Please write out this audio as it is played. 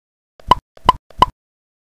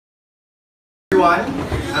everyone.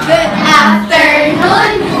 Good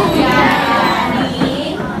afternoon,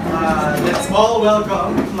 Let's all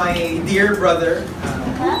welcome my dear brother.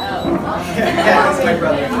 Yeah, that's my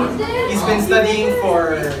brother. He's been studying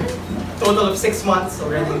for a total of 6 months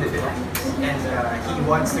already in the Philippines, and he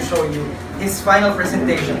wants to show you his final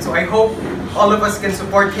presentation. So I hope all of us can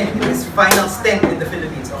support him in his final stint in the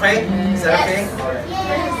Philippines. Okay? Is that okay? All right.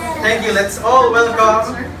 Thank you. Let's all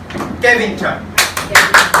welcome Kevin Chan.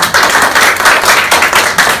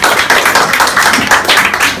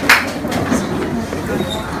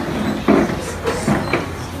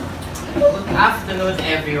 Good afternoon,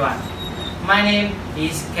 everyone. My name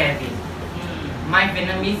is Kevin. My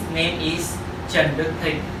Vietnamese name is Trần Đức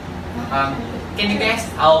Thịnh. Can you guess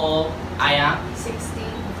how old I am? 16.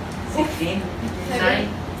 16? Sorry?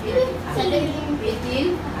 17,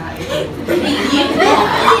 15?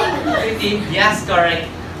 Yes, correct.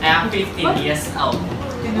 I am 15 years old.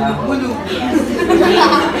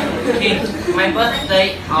 My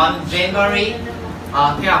birthday on January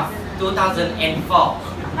 12, 2004.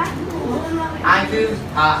 I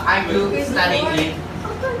will study in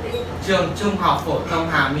trường Trung học phổ thông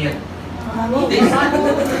Hà Miền. This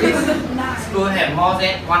school have more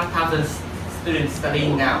than 1,000 students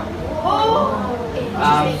studying now.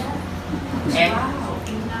 And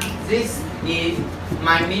this is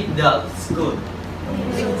my middle school.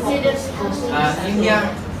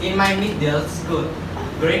 In my middle school,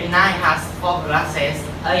 grade 9 has 4 classes: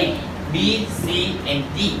 A, B, C, and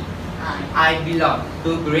D. I belong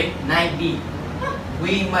to grade 9B.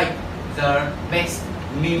 We make the best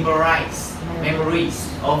memories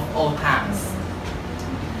of all times.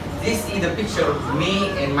 This is the picture of me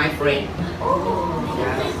and my friend.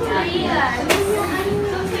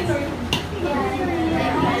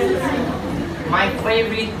 My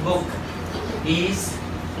favorite book is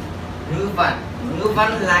Ngữ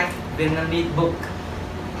văn like Vietnamese book.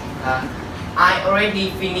 I already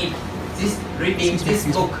finished reading this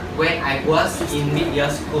book when I was in middle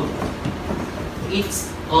school.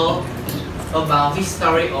 It's all about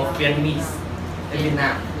history of Vietnamese in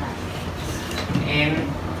Vietnam and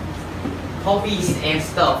hobbies and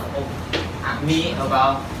stuff of me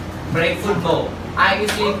about play football. I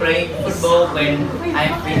usually play football when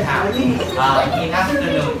I'm free time in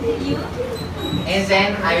afternoon, and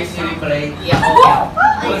then I usually play EFL.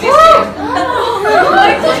 So this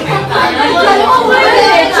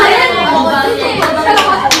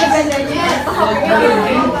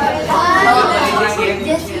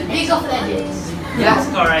League of Legends. yes,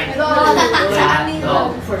 correct.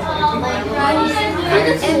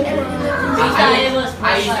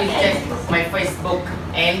 I usually check my Facebook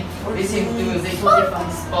and listen to music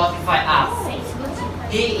Spotify app.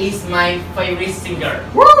 He is my favorite singer.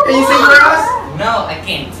 Woo! Can you sing for us? No, I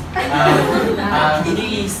can't.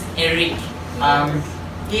 He is Eric.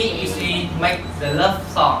 He usually make the love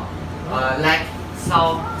song, like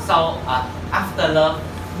After Love,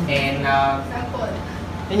 and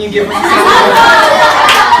Can you give us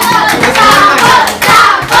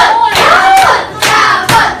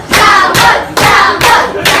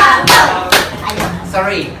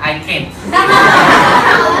sorry, I can't.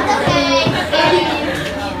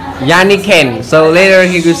 Yanni can, so later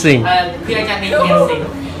he will sing. Pia Johnny can sing.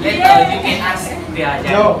 Later you can ask Pia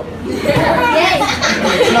Johnny. No.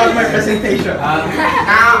 It's not my presentation.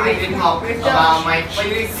 Now I will talk about my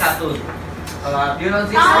favorite cartoon. Do you know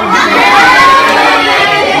this one?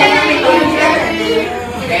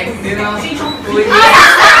 And do you know who it is?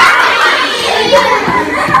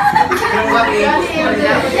 What is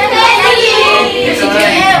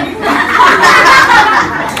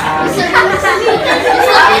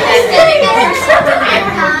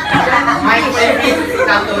my favorite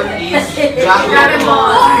cartoon is Dragon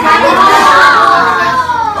Ball.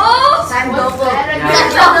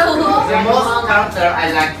 The most character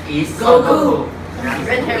I like is Goku.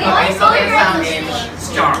 He's so handsome and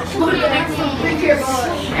strong.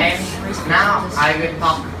 And now I will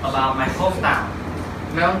talk about my hometown.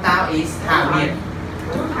 My hometown is Hà Miền.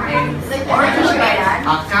 And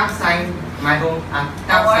Cam Sanh, my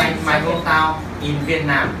hometown in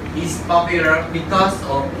Vietnam, is popular because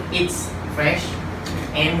of its fresh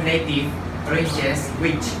and native dishes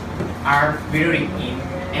which are very in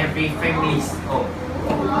every family's home.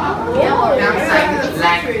 Cam Sanh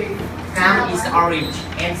like Cam is orange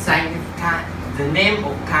and Sanh the name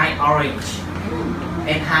of kind orange,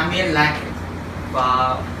 and Hà Miền like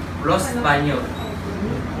rose banyo.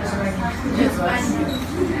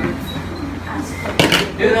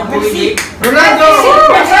 Do you know who is it? Ronaldo!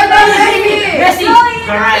 Messi!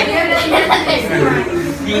 Correct.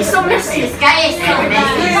 He's so Messi. Guys, And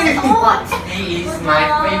he He is my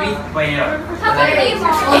favorite player.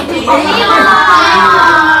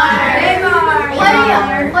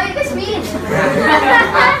 What does this mean?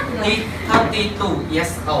 He's 32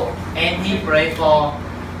 years old and he plays for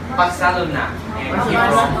Barcelona and he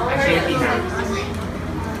from Argentina.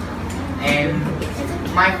 And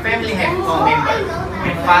my family have 4 members.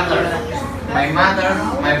 My father, my mother,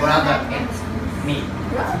 my brother and me.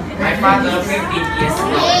 My father 15 years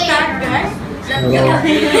old.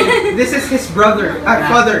 This is his brother.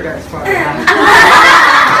 Father, guys. Father.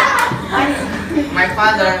 My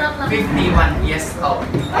father 51 years old.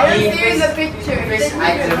 He fish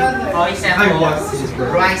item, for example,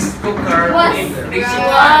 rice cooker and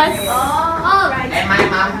receiver. And my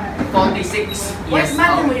mom 46 years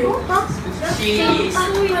old. She is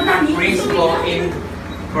preschool in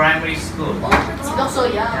primary school.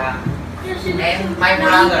 Yeah. And my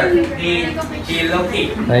brother, he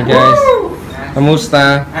Loki. Hi guys.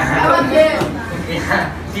 Kamusta? Yeah,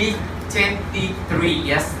 he's 23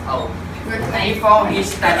 years old. Before he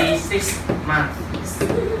studied 6 months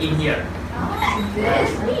in here.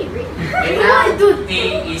 And now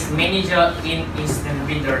he is manager in Eastern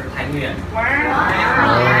Winter Thái Nguyên.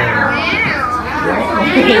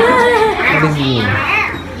 What does he mean?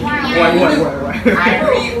 I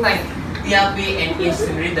really thank DLP and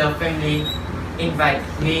Eastern Reader family invite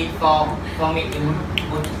me for me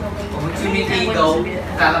opportunity to go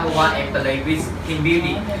Kalamawan and play with team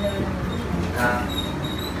building.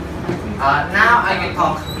 Now I can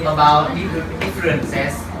talk about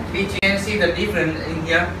differences. Did you see the difference in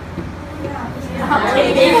here?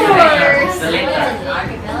 The letter.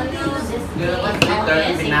 What letter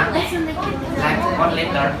in Vietnam? Like what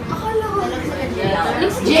letter?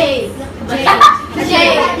 J.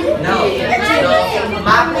 No. The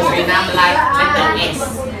map of Vietnam like letter S.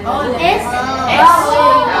 S.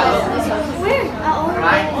 Where?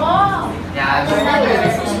 Right? Yeah.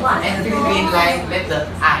 And Philippines like letter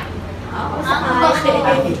I.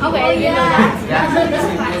 Okay, you know that.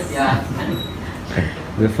 Yeah.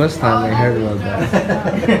 The first time I heard about that.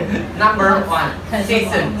 Number 1,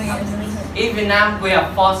 season. In Vietnam, we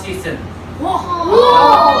have 4 seasons.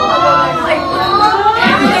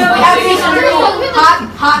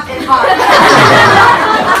 Hot and hot.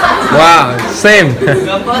 Wow, same.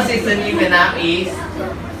 The first season in Vietnam is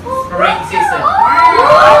spring season.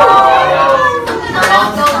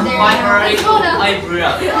 From February to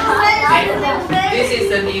April. And this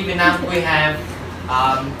season in Vietnam we have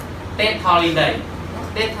Tết holiday.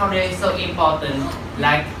 Tết holiday is so important,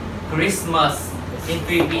 like Christmas in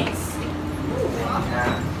Philippines.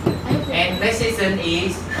 And next season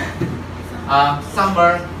is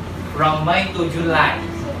summer from May to July.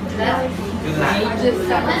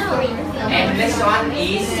 And next one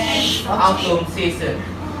is autumn season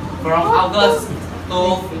from August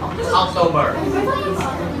to October.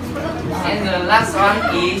 And the last one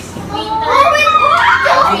is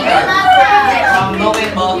winter from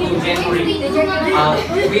November to January.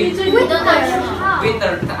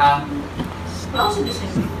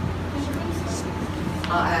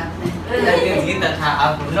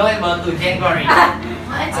 November to January.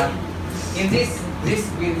 In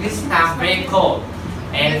this time very cold,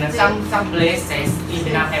 and some places in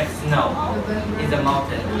Vietnam have snow in the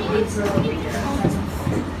mountain.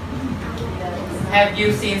 Have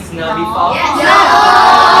you seen snow before?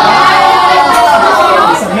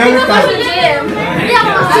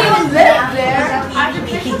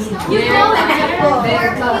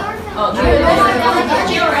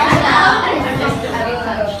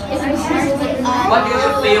 What do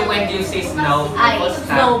you feel when you see snow first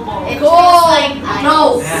time? Cold.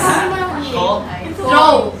 Cold?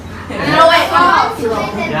 Throw it off.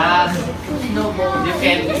 Yeah. You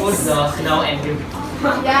can put the snow and you. We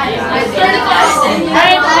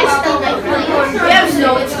have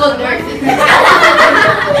snow, it's called dirt. In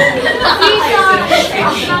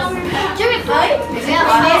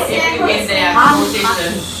there are 2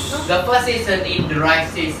 seasons. The first season is the dry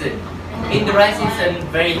season. In the dry season,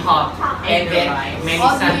 very hot and then many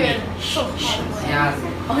sunny. Yes.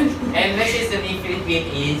 And next season in Philippines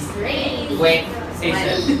is wet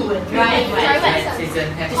season. Wet season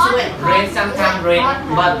has rain, sometimes rain,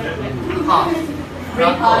 but hot.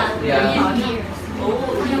 Not cold. Yeah.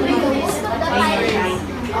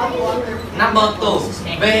 Number 2,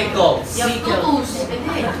 vehicles.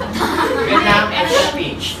 Vietnam and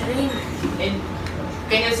Philippines.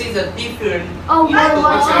 Can you see the difference in the two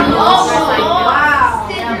pictures? Wow.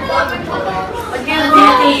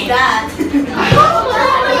 That.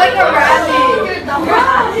 Like a rabbit.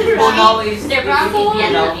 Polo is Vietnam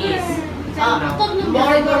is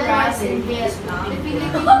More grass in Vietnam.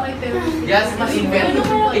 Yes, in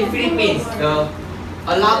Philippines,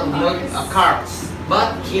 a lot of cars,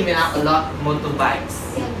 but in Vietnam a lot of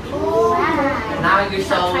motorbikes. Now I will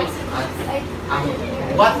show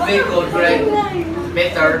what vehicle drive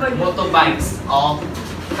better, motorbikes or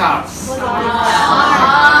cars.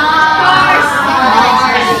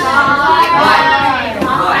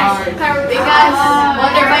 Why? Because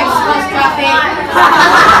motorbikes cause traffic.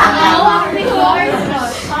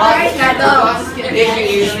 But because if you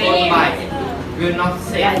use motorbike, will not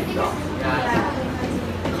safe.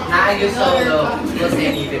 Now I will show the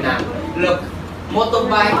percent in Vietnam. Look,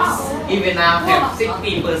 motorbikes in Vietnam have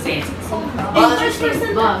 60%,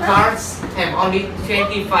 but cars have only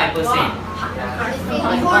 25%.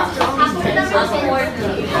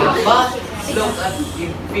 But look at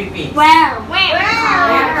in Philippines. Where? 65%,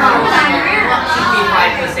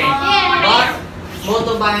 but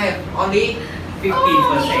motorbike have only 15%.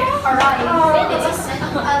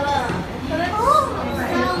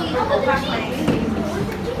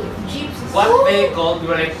 What vehicle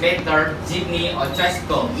drive better, jeepney or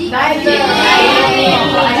tricycle?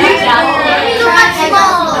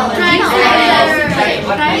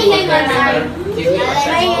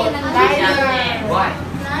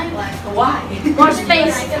 Why? More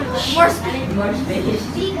space. More space.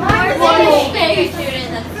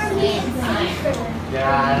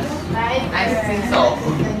 Yes, I think so.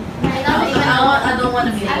 I don't want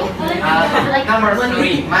to be Number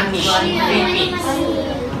 3, money in Philippines.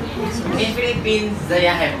 In Philippines, they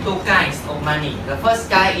have two kinds of money. The first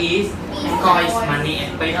kind is coins money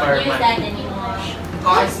and paper money.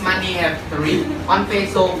 Coins money have 3, 1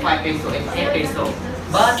 peso, 5 peso, and 10 peso.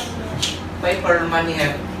 But paper money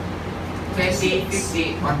have 20,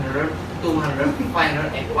 50, 100, 200,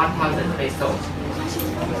 500, and 1,000 pesos.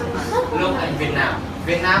 Look at Vietnam.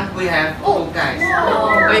 Vietnam, we have two kinds: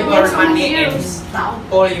 paper money and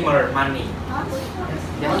polymer money.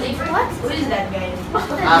 Who is that guy?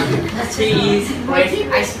 He is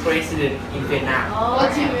ex-president in Vietnam.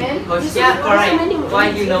 What's he mean? Yeah, correct. Why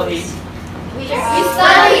you know him? We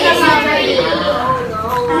study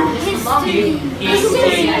He is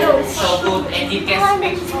so good and he can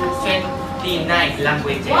speak 29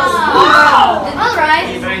 languages. Wow! Alright.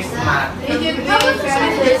 He's very smart.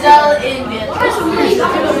 Rizal in Vietnam.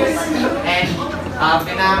 And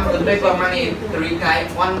Vietnam, the paper money is 3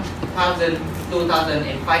 kinds: 1,000, 2,000,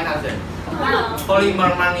 and 5,000.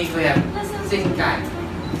 Polymer money we have 6 kinds: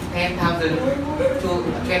 10,000,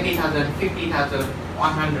 20,000, 50,000,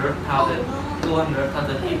 100,000,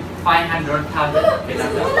 200,000, and 500,000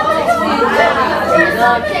 Vietnam dollars.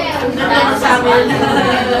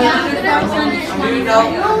 Do you know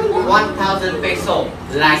 1,000 peso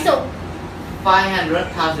like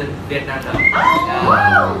 500,000 Vietnam dollars?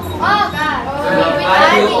 Oh God. The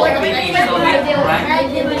value of it is so big, right?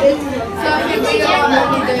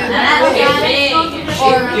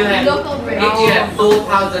 If you have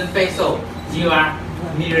 2,000 peso, you are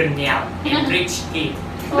millionaire and rich kid.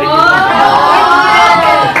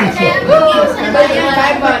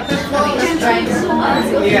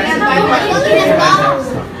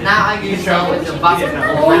 Now I will show the bucket of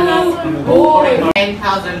money.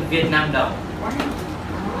 10,000 Vietnam dollars.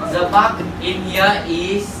 The bucket in here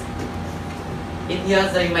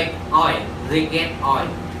they make oil. They get oil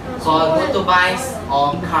for motorbikes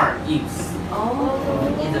or car use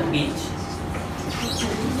in the beach.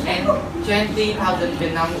 And 20,000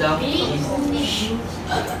 Vietnam dollars is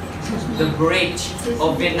the bridge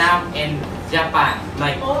of Vietnam and Japan,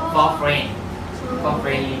 like for friendly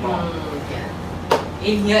more.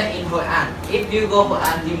 In here in Hội An, if you go Hội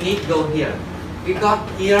An, you need go here because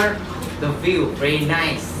here the view very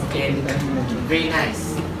nice and very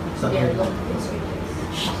nice.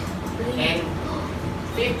 And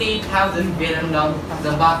 50,000 Vietnam dollars,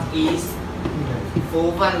 the park is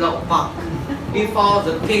Phú Văn Lộ Park. Before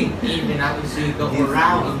the king in Vietnam, you should go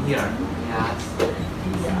around in here. Yes.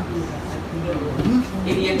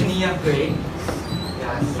 It is near Huế.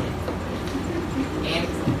 Yes. And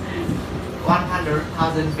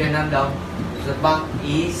 100,000 Vietnam dollars, the bank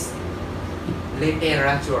is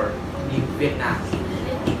literature in Vietnam.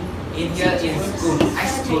 In here in school, high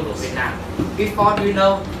school of Vietnam. Before you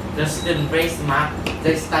know, the student very smart,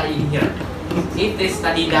 they study in here. If they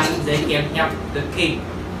study down, they can help the king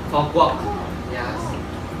for work. Yes.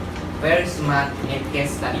 Very smart and can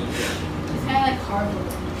study here. It's kind of like Harvard.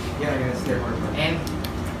 Yeah, yes, they're Harvard. And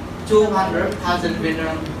 200,000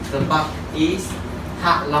 Vietnam, the buck is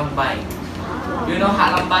Hạ Long Bay. You know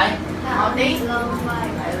Hạ Long Bay?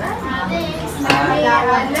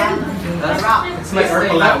 The rock. It's like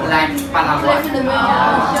Palawan.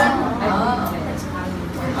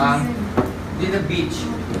 This is the beach.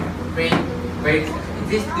 Very, very.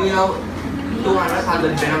 This do you know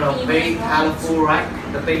 200,000 pesos, very colorful, right?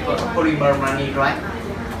 The paper, polymer money, right?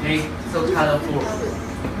 Very so colorful.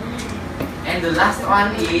 And the last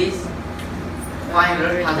one is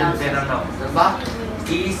 500,000 pesos. The back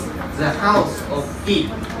is the house of king.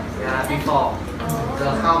 Before the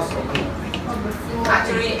house of king.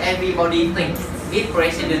 Actually, everybody thinks if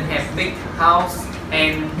president have big house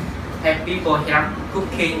and have people here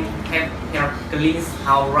cooking, have here clean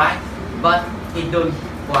house, right? But he don't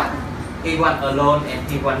want. He want alone and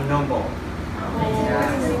he want no more.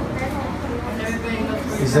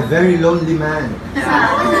 He's a very lonely man.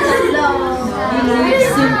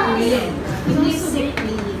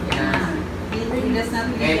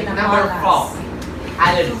 And number 4,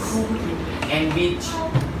 islands and beaches.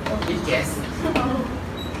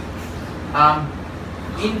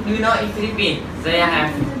 In Philippines, they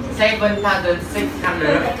have 7,641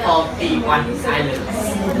 islands.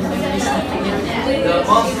 The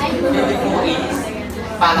most beautiful is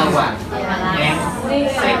Palawan and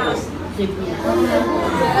Cebu.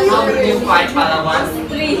 How do you find Palawan?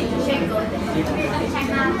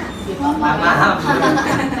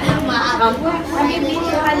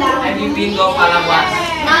 Have you been to Palawan?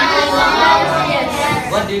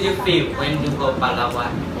 What did you feel when you go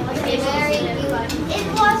Palawan? It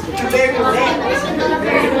was very wet.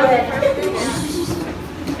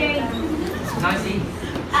 Noisy?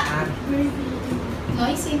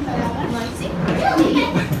 Noisy.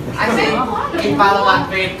 I think in Palawan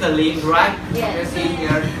very clean, right? You see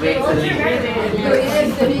here very clean.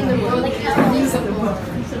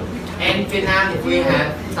 And Vietnam we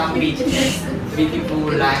have some beaches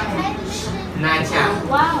beautiful like Nha Trang.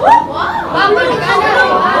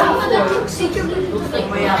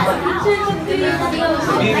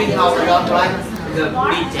 During our love right, the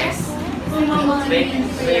beaches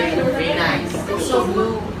very nice.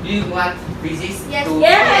 Do you want visit to?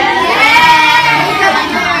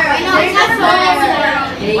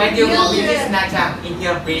 When you go visit Nha Trang, in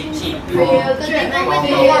here very cheap.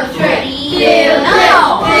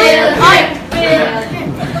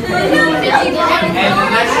 And the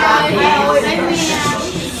next one is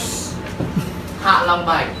Hạ Long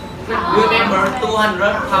Bay. Remember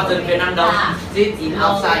 200,000 Vietnam dollars sit in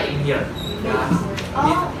outside in here.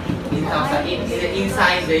 In outside,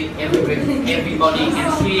 inside everybody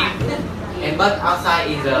can swim, and but outside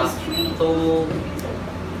is two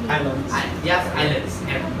Islands. Yes, islands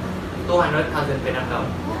and 200,000 Vietnam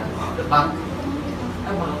dollars. The back.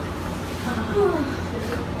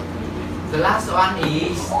 The last one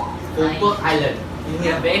is Phú Quốc Island. In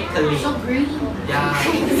here very clean. So green. Yeah.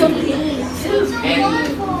 So green. And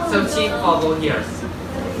so cheap for go here.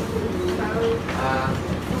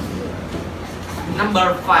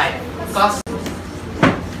 Number 5, cost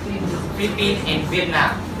Philippines and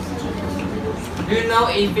Vietnam. Do you know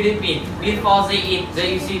in Philippines before they eat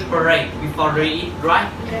they usually parade before they eat,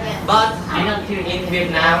 right? But in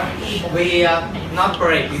Vietnam we not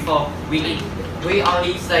parade before we eat. We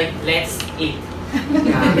only say let's eat.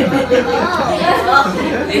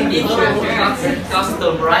 This different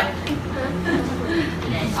costume, right?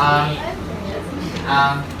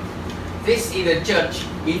 This is the church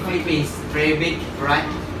in Philippines, very big, right?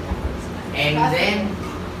 And then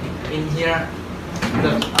in here,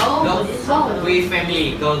 we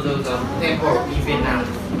family go to the temple in Vietnam.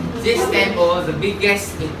 This temple is the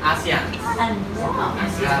biggest in ASEAN.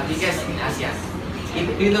 The biggest in ASEAN.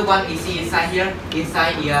 If you know what you see inside here,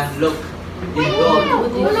 look, it's gold.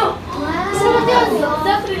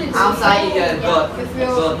 Outside here, gold.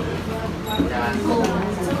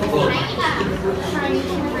 Gold.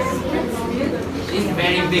 It's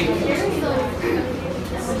very big.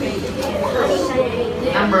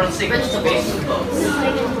 Number 6, vegetables.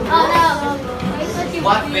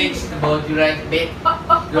 What vegetable do you like bake? Do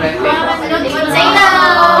you like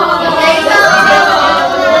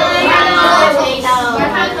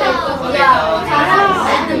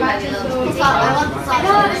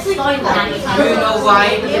Do you know why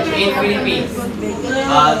in Philippines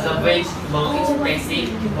the vegetable is expensive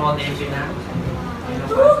more than Vietnam?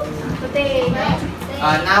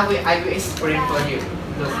 Now I will explain for you.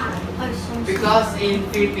 Look. Because in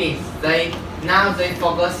Philippines they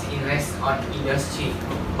focus invest on industry,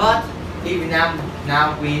 but in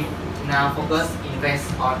Vietnam we focus invest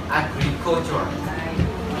on agriculture.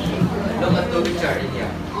 Look at the picture in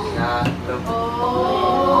here. Look.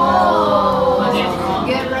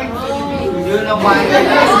 Do you know why?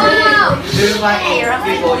 Do you know why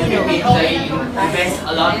people in Philippines they invest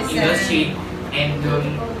a lot in industry and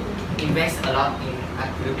don't invest a lot in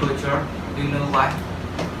agriculture? Do you know why?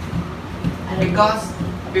 Because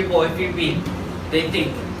people in Philippines, they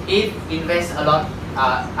think if invest a lot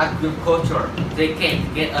agriculture, they can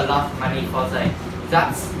get a lot of money for them.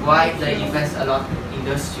 That's why they invest a lot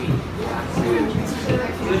industry.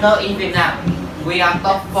 You know, in Vietnam, we are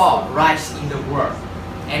top 4 rice in the world,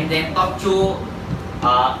 and then top 2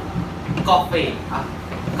 coffee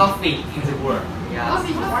in the world. Yeah.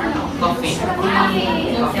 Coffee.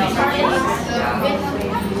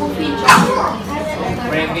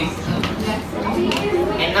 Very big.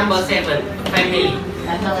 And number 7, family.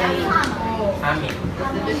 Family.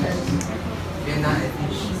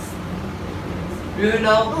 Do you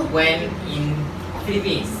know when in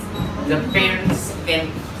Philippines the parents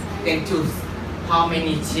can choose how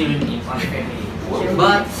many children in one family?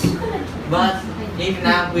 But in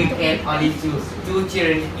now we can only choose 2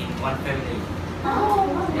 children in one family.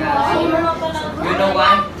 Yeah. You know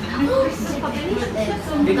why?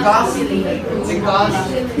 Because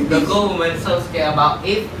the government so scared about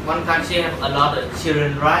if one country have a lot of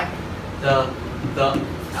children, right? The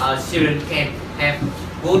children can have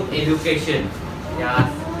good education. Yeah.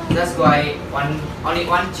 That's why only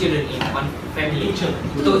one children in one family,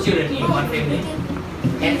 2 children in one family.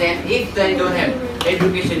 And then if they don't have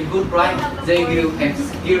education good, right, they will have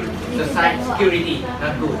security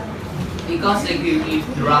not good. Because they will eat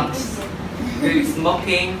drugs, will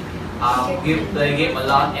smoking, they give a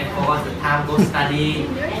lot and forgot the time go study.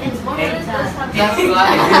 And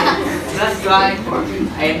that's why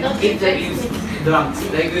and if they use drugs,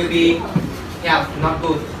 they will be health not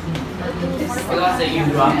good. Because they use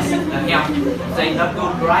drugs, the health they not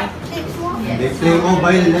good, right? They play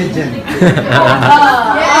Mobile Legend.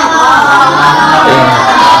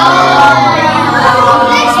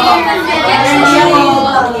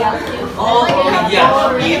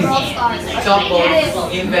 Trouble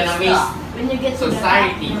in Vietnamese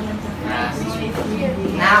society.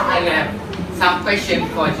 Now I have some question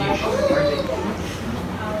for you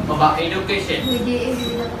about education.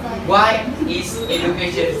 Why is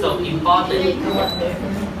education so important?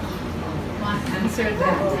 Answer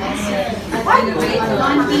that. Why is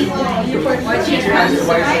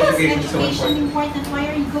education important? Why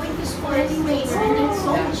are you going to school anyway? Spending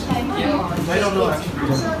so much time here. I don't know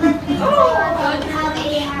actually. So that we can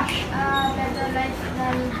have a better life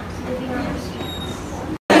than living on the streets.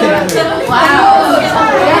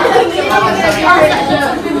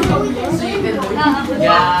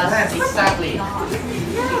 Yes, exactly.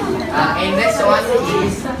 And next one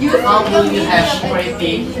is how do you have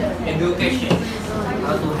quality education?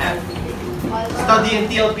 How to have? Study in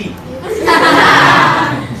TLP.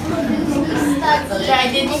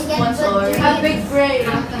 Have big brain.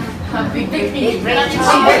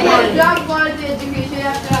 Job quality education, you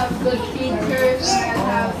have to have good teachers, you have to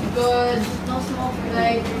have good,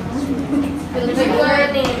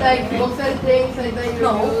 like books and things like that you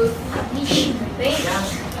use. Yeah,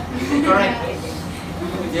 correct.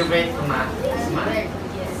 You're great, smart.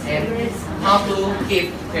 And how to keep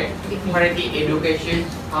quality education?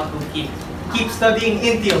 How to keep studying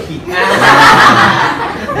in TLP.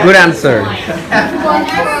 Good answer.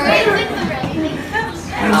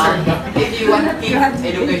 If you want to keep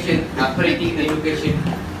education, quality education,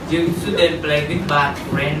 you shouldn't play with bad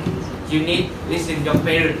friends. You need to listen to your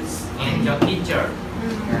parents and your teacher.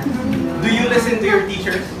 Do you listen to your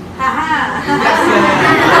teachers?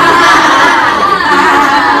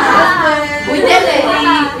 We did it.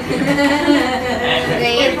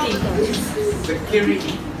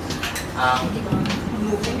 Security.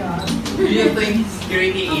 Do you think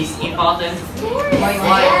security is important? Why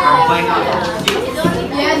not?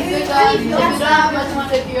 Yes, because if you don't have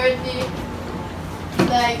much security,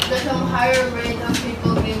 like there's a higher rate of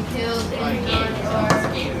people being killed, injured, or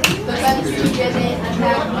the country getting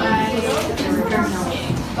attacked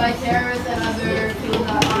by terrorists and other people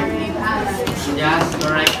that aren't allies. Yes,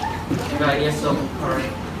 correct. Yes, so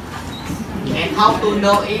correct. And how to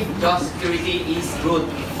know if job security is good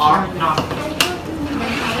or not?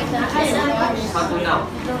 How to know?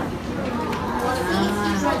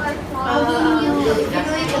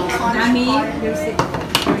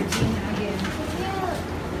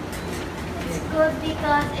 It's good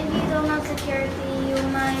because if you don't have security, you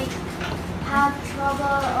might have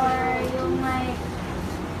trouble or you might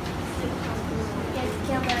get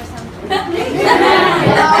killed or something.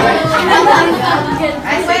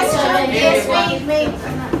 Wait.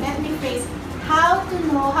 Let me phrase. How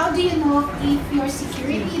do you know if your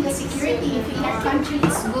security, the security in your country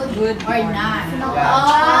is good or not?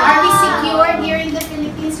 Are we secure here in the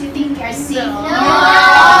Philippines? You think we are safe? No.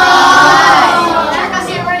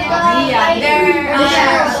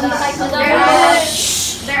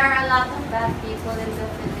 There are a lot of bad people in the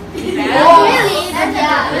Philippines. Oh, really?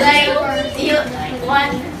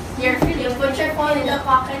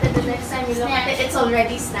 at it, the next time you look at it, it's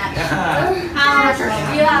already snatched.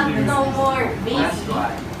 You have no more That's base.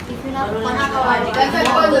 why. That's like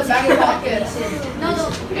on the back pocket.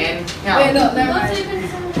 And Wait, yeah, no, never mind.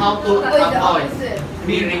 how to Wait, the avoid opposite.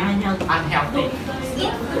 being unhealthy. You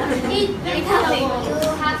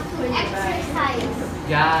have to exercise.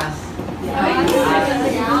 Yes.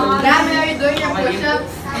 Dami, are you doing your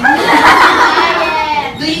push-ups?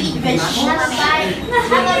 Do you eat vegetables?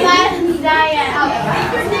 Have a balanced diet.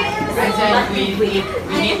 And then we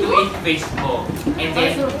need to eat vegetable. And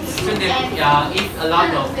then shouldn't eat a lot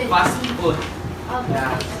of fast food.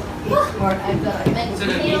 Yes.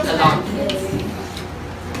 Shouldn't eat a lot.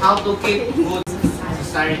 How to keep good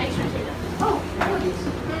society.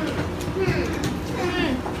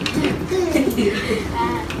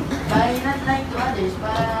 By not like to others,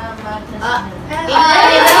 para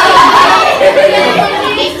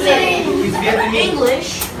He's Vietnamese. English.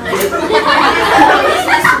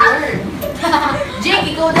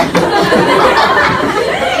 Jake, go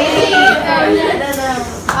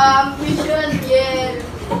You shouldn't get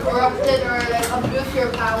corrupted or like abuse your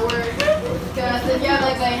power. Because if you have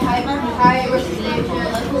like a high reputation,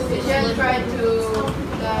 you shouldn't try to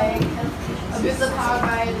like abuse the power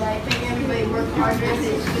by like making everybody work harder.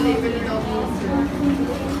 They really don't need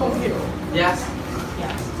to. Yes.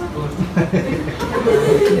 Good.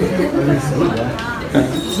 That's good, huh?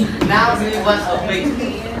 Now we want a big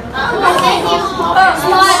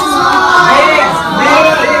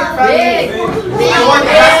Big. I want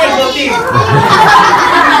the basketball team.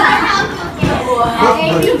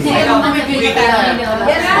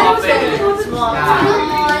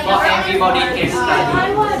 For everybody can study.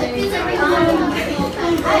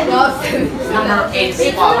 Number 8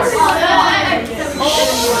 sports.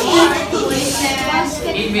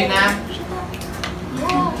 In Vietnam,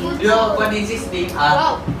 what is this thing?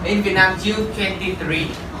 In Vietnam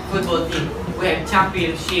U23 football team, we have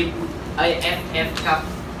championship AFF Cup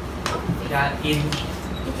in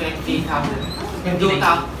 2018.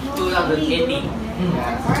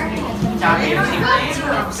 Championship AFF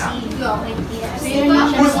Cup.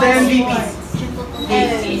 Who's the MVP?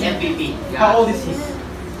 He's the MVP. How old is he?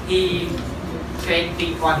 He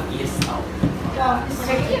 21 years old. He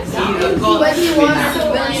But he wants to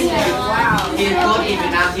millionaire. Wow. He's good in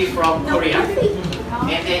Vietnam. He's from Korea.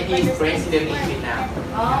 And then he's president in Vietnam.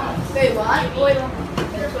 Wait, what?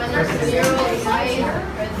 20-year-old guy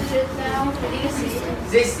president now?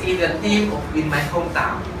 This is the team in my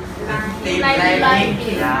hometown. The team playing.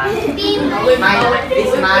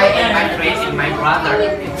 It's my and my friends and my brother.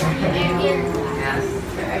 Yes.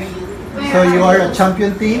 So you are a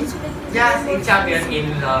champion team? Yes, in champion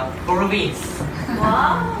in the province.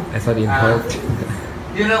 I thought it hurt.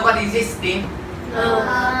 You know what is this team?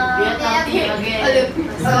 Vietnam team again.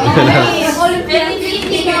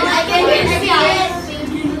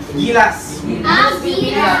 Gilas.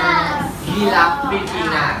 Gila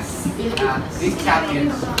Filipinas. This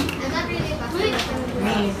champions.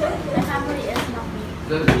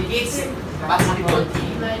 The kids basketball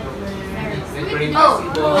team. The great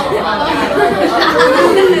basketball.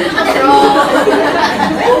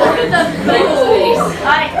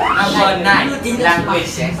 Number 9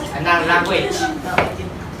 languages. Another language.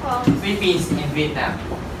 Philippines and Vietnam.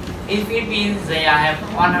 In Philippines, they have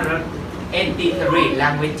 183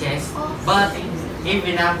 languages, but in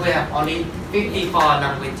Vietnam we have only 54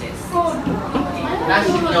 languages.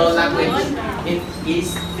 National language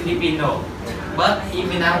is Filipino, but in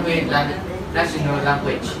Vietnam we have national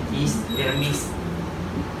language is Vietnamese.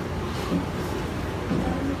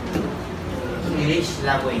 English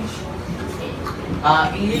language.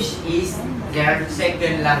 English is their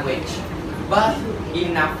second language, but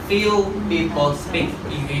in a few people speak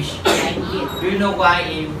English. Do you know why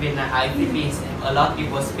in Vietnam, Philippines, a lot of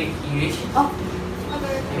people speak English?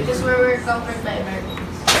 Because we were conquered by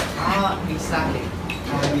Americans. Exactly.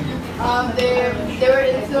 They were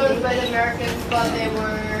influenced by the Americans, but they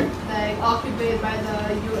were like occupied by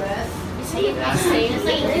the U.S. Because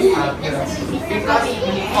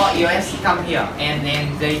before US come here and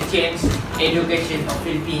then they change education of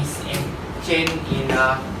Philippines and change in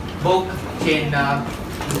book, change in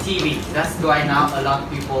TV. That's why now a lot of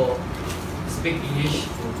people speak English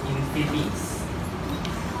in Philippines.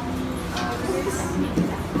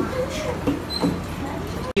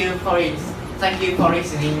 Thank you for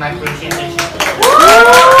listening my presentation.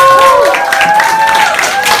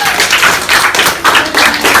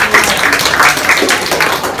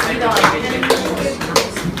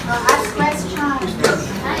 Ask questions.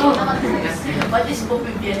 What is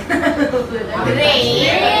Bobibien? Great.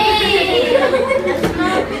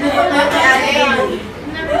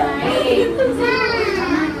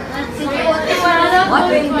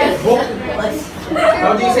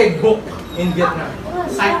 How do you say book in Vietnam?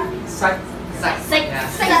 Sách. Sách. Sách.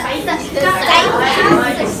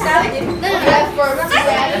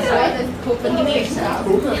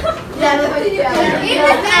 Yeah.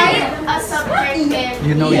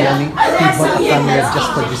 You know, Yanni, he bought a camera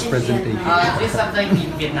just for this presentation. This subject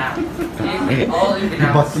in Vietnam. It's all in He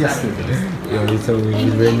Vietnam. bought yesterday. Yeah, it's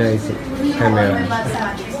very nice camera.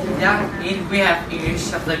 Yeah, we have English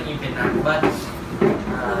subject in Vietnam, but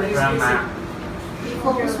grammar.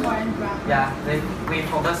 Focus more on grammar. Yeah, we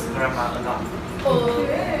focus grammar a lot.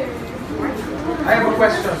 I have a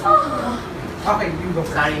question. Okay, you go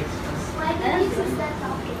first. Sorry. Why did you choose that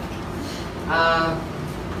topic?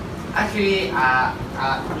 Actually,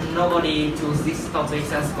 nobody choose this topic,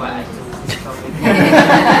 that's why I choose this topic.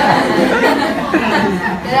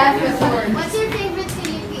 What's your favorite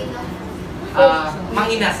Filipino?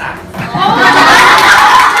 Manginasal.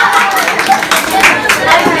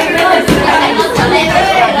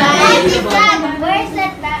 Where's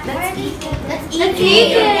that back? That's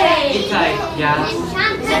Ikay, yeah.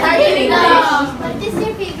 What is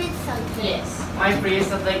your favorite subject? Yes. My favorite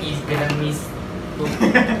subject is Vietnamese.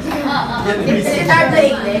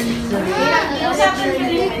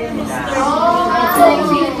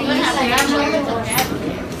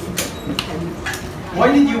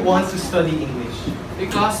 Why did you want to study English?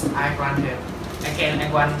 Because I want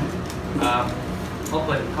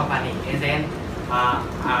open company, and then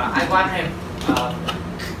I want have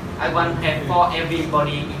for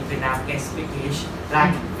everybody in Vietnam can speak English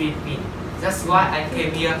like with me. That's why I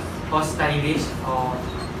came here for study this, or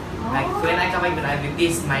like when I come back to Vietnam with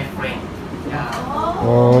this my friend. Yeah.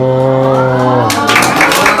 Oh.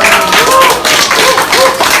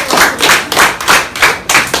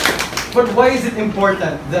 But why is it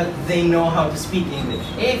important that they know how to speak English?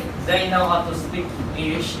 If they know how to speak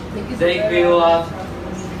English, they will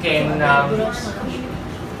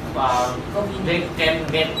they can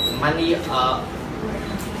get money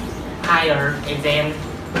higher, and then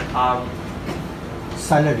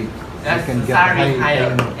Salary. You can get salary high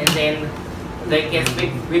higher, payment. and then they can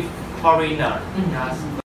speak with foreigner. Yes.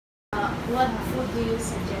 What food do you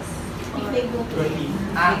suggest if they go to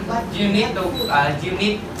You need to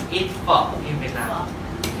eat pho in Vietnam.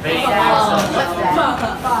 Very nice.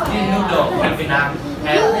 You noodle in Vietnam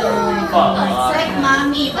have pho. It's like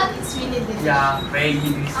mommy, but it's really different. Yeah, very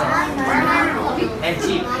delicious and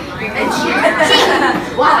cheap.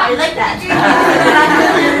 Wow, I like that.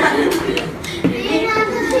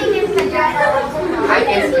 I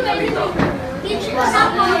can speak a little.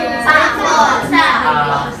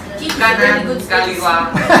 Kanan, kaliwa.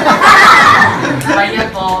 Banyak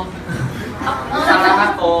po.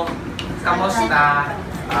 Salamat po. Kamusta?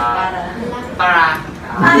 Para.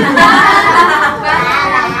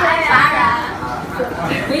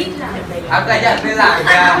 Agak aja bilang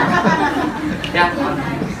ya. Ya.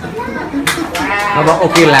 Abang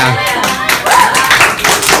okay lang.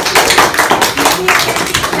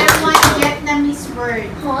 Then one Vietnamese word.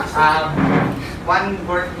 One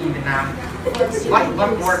word in Vietnam.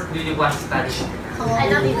 What word do you want to study? I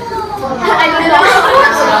love you. I love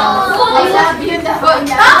you.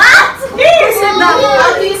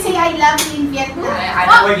 How do you say I love you in Vietnam?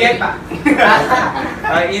 Forget pa.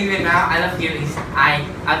 In Vietnam, I love you is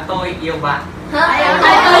tôi yêu bạn. Tôi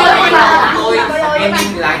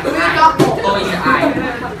meaning like tôi is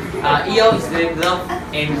yêu is the love,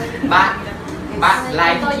 and bạn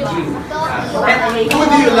like you. And who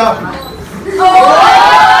do you love?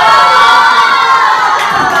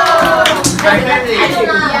 My family.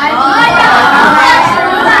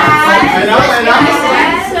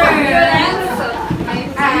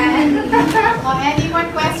 Any more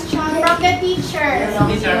questions from the teacher?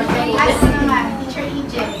 Ask naman, Teacher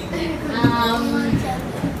EJ.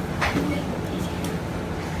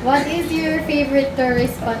 What is your favorite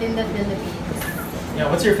tourist spot in the Philippines? Yeah,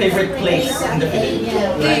 what's your favorite place in the Philippines?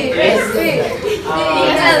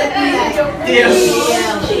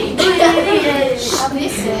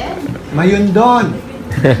 Mayundon.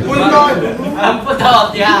 Pundon.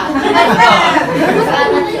 Pudot, yeah.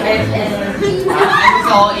 And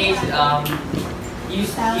so is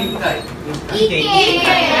Ikay.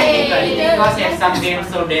 Because it's something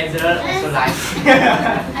so dangerous and so light.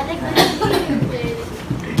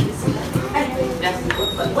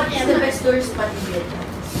 What is the best tourist spot in Vietnam?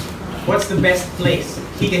 What's the best place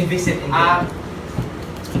he can visit in Vietnam?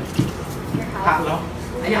 Haklo.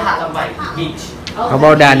 Yeah, Hatabay Beach. How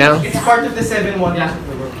about Danang? It's part of the 7 wonders of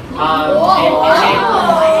the world.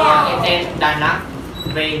 And then Danak,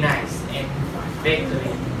 very nice and very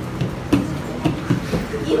clean.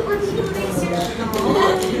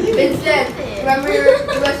 Vincent, remember your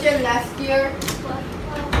question last year?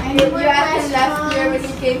 You asked him last year when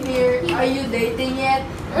he came here, are you dating yet?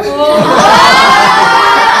 I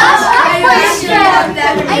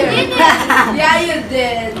didn't. Yeah, you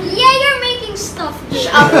did. Yeah, you're making stuff. Okay,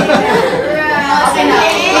 ask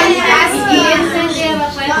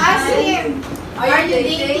him. Are you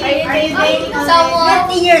dating? Are you dating Someone.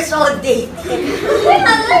 30 years old date. Are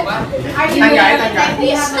you Tangay, dating? tangay. Do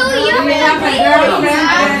you He's have a too young girlfriend? to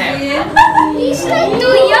date. He's like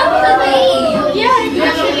too young to date. Yeah, you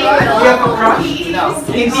have a Do girlfriend. you have a crush? No.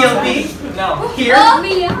 In TLP? No. Here?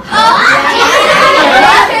 Mia.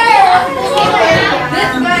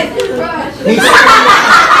 This guy's a crush.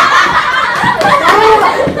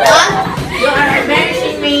 You are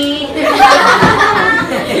embarrassing me.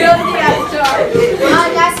 Guilty as charged.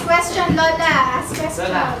 Last question, Lola. Ask question.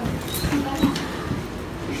 Lola.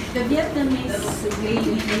 The Vietnamese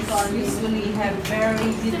ladies usually have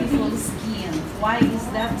very beautiful skin. Why is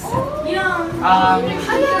that so? They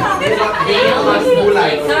was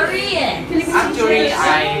bulay. Korean. Actually,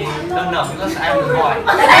 I don't know because I'm a boy.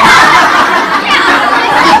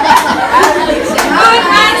 Good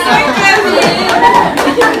answer, Kevin.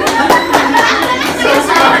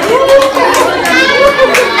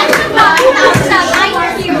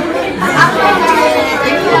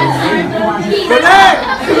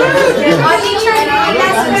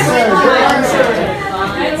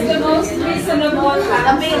 That's the most reasonable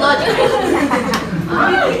Something logical.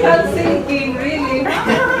 critical thinking, really.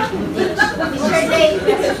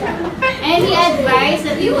 Any advice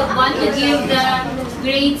that you would want to give the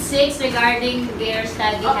grade 6 regarding their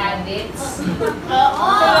study habits? What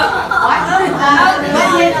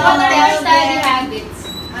are your study habits?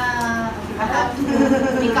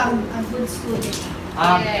 Become a good student.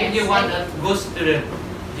 If you want a good student,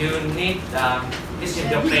 you need listen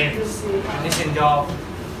your parents, listen your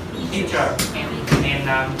teacher, and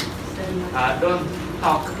don't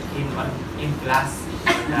talk in class.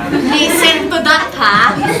 Listen to that,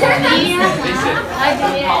 ha? Listen,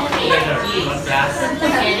 talk together in class.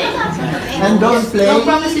 And don't play. No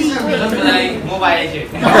promises are made. Don't play Mobile Legends.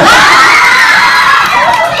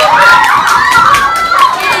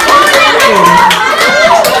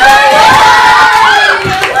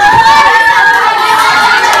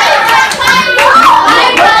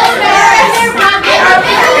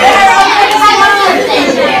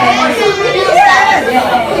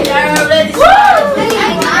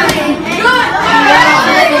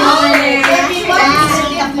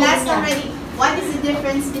 What is the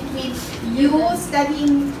difference between you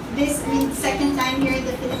studying this second time here in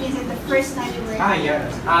the Philippines and the first time you were here?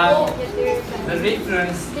 Yes. The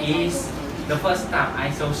difference is the first time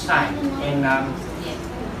I so shy, and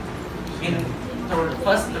in the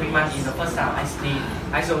first 3 months in the first time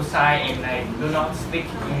I so shy and I do not speak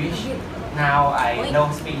English. Now I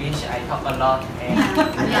know speak English. I talk a lot and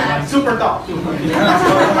Super talk. Do you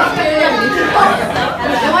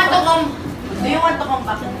want to come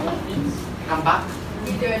back to the Philippines? come back.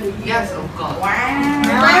 Yes, of course.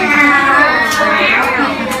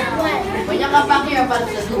 When you come back here, about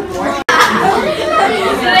the support.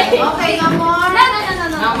 Okay, Amor.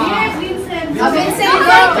 Vincent, Vincent,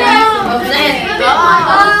 go.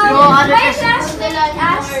 My class asked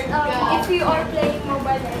if you are playing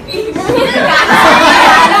Mobile Legends.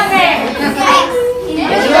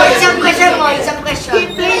 Isang question mo, isang question.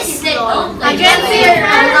 I'll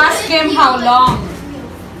ask him how long.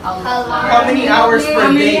 How many hours How per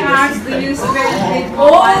many day? hours do you spend with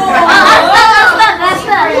Are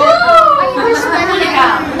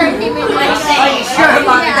you sure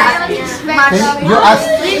about that? You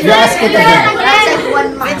ask it again.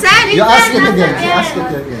 You ask it again. You ask it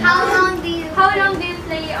again. How long do you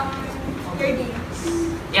play your games?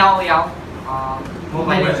 Yo,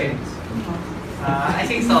 Mobile Legends. I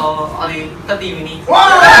think so. Only 30 minutes.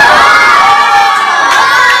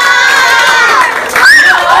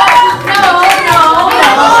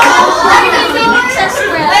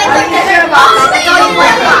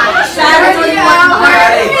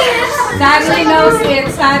 Sari knows it.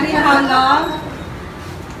 Sari, how long?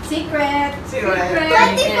 Secret. 24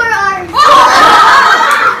 hours.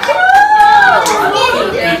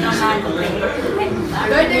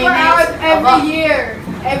 24 hours every year.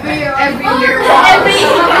 Every year.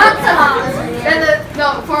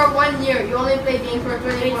 No, for 1 year, you only play games for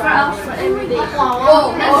 24 hours. every day.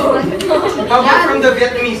 Oh. How about from the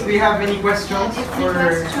Vietnamese? Do you have any questions for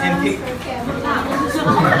NP?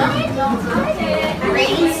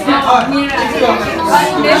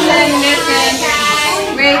 Listen.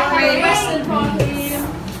 Wait.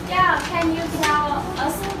 Yeah, can you tell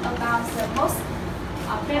us about the most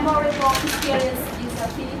memorable experience in the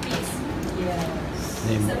Philippines? Yes.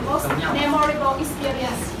 is the most memorable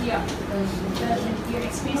experience here? Your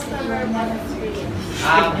experience that you will never forget.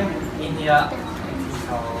 India.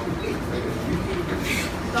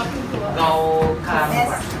 Go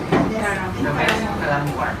Kalamuan. The best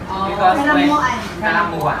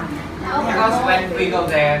Kalamuan. Because when we go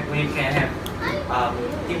there, we can have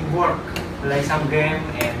teamwork, play some game,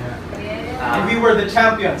 and we were the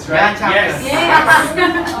champions, right? yeah, champions. Yes.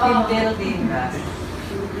 Team building.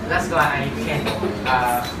 That's why I can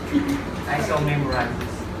I so memorize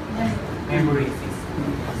memories.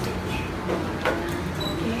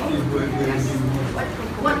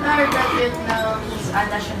 What are the Vietnam's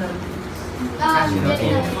national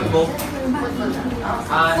Football.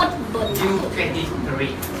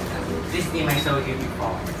 U23. This team I showed you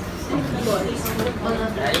before.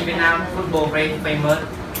 In Vietnam, football very famous,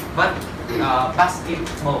 but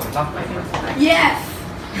basketball not famous. Yes.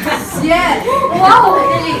 Yes. Wow.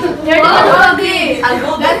 Really? You're wow.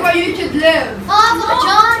 That's where you should live.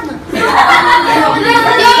 John!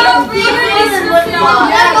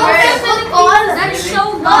 That's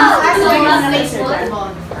so good.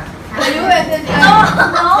 You went in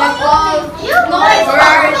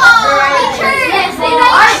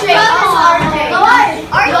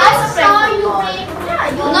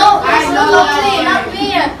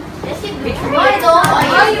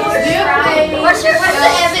What's the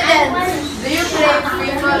evidence? Do you play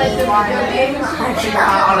FIFA like the video games?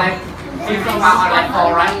 Online. FIFA online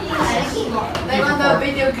 4, right? Like on the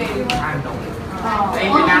video game. I don't know. In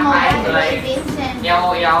Vietnam, I play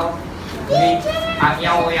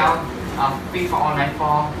FIFA online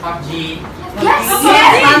 4, PUBG. Yes!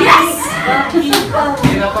 Yes!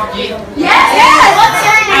 You know PUBG? Yes! Yes! What's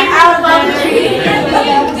your name? I'm PUBG.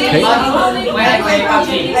 When I play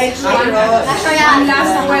PUBG. One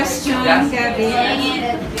last question,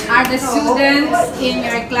 Kevin. Are the students in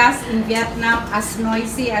your class in Vietnam as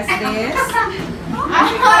noisy as this?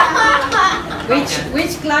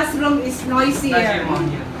 Which classroom is noisier?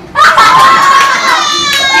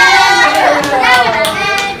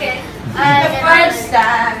 The first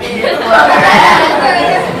time it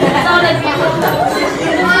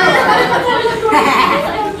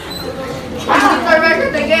What's the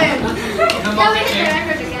record again?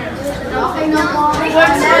 Okay, no more.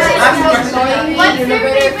 What's your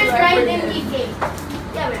favorite ride in EK?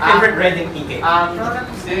 Favorite ride in EK?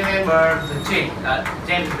 Do you remember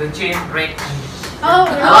the chain break? Oh,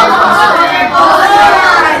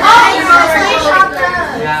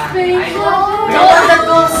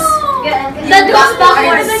 Yeah. The doors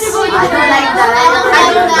backwards. I don't like that. I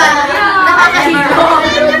don't like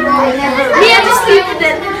We have to sleep with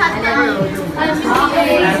it.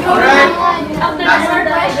 Alright.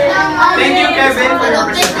 Thank you, Kevin, for your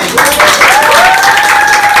presentation.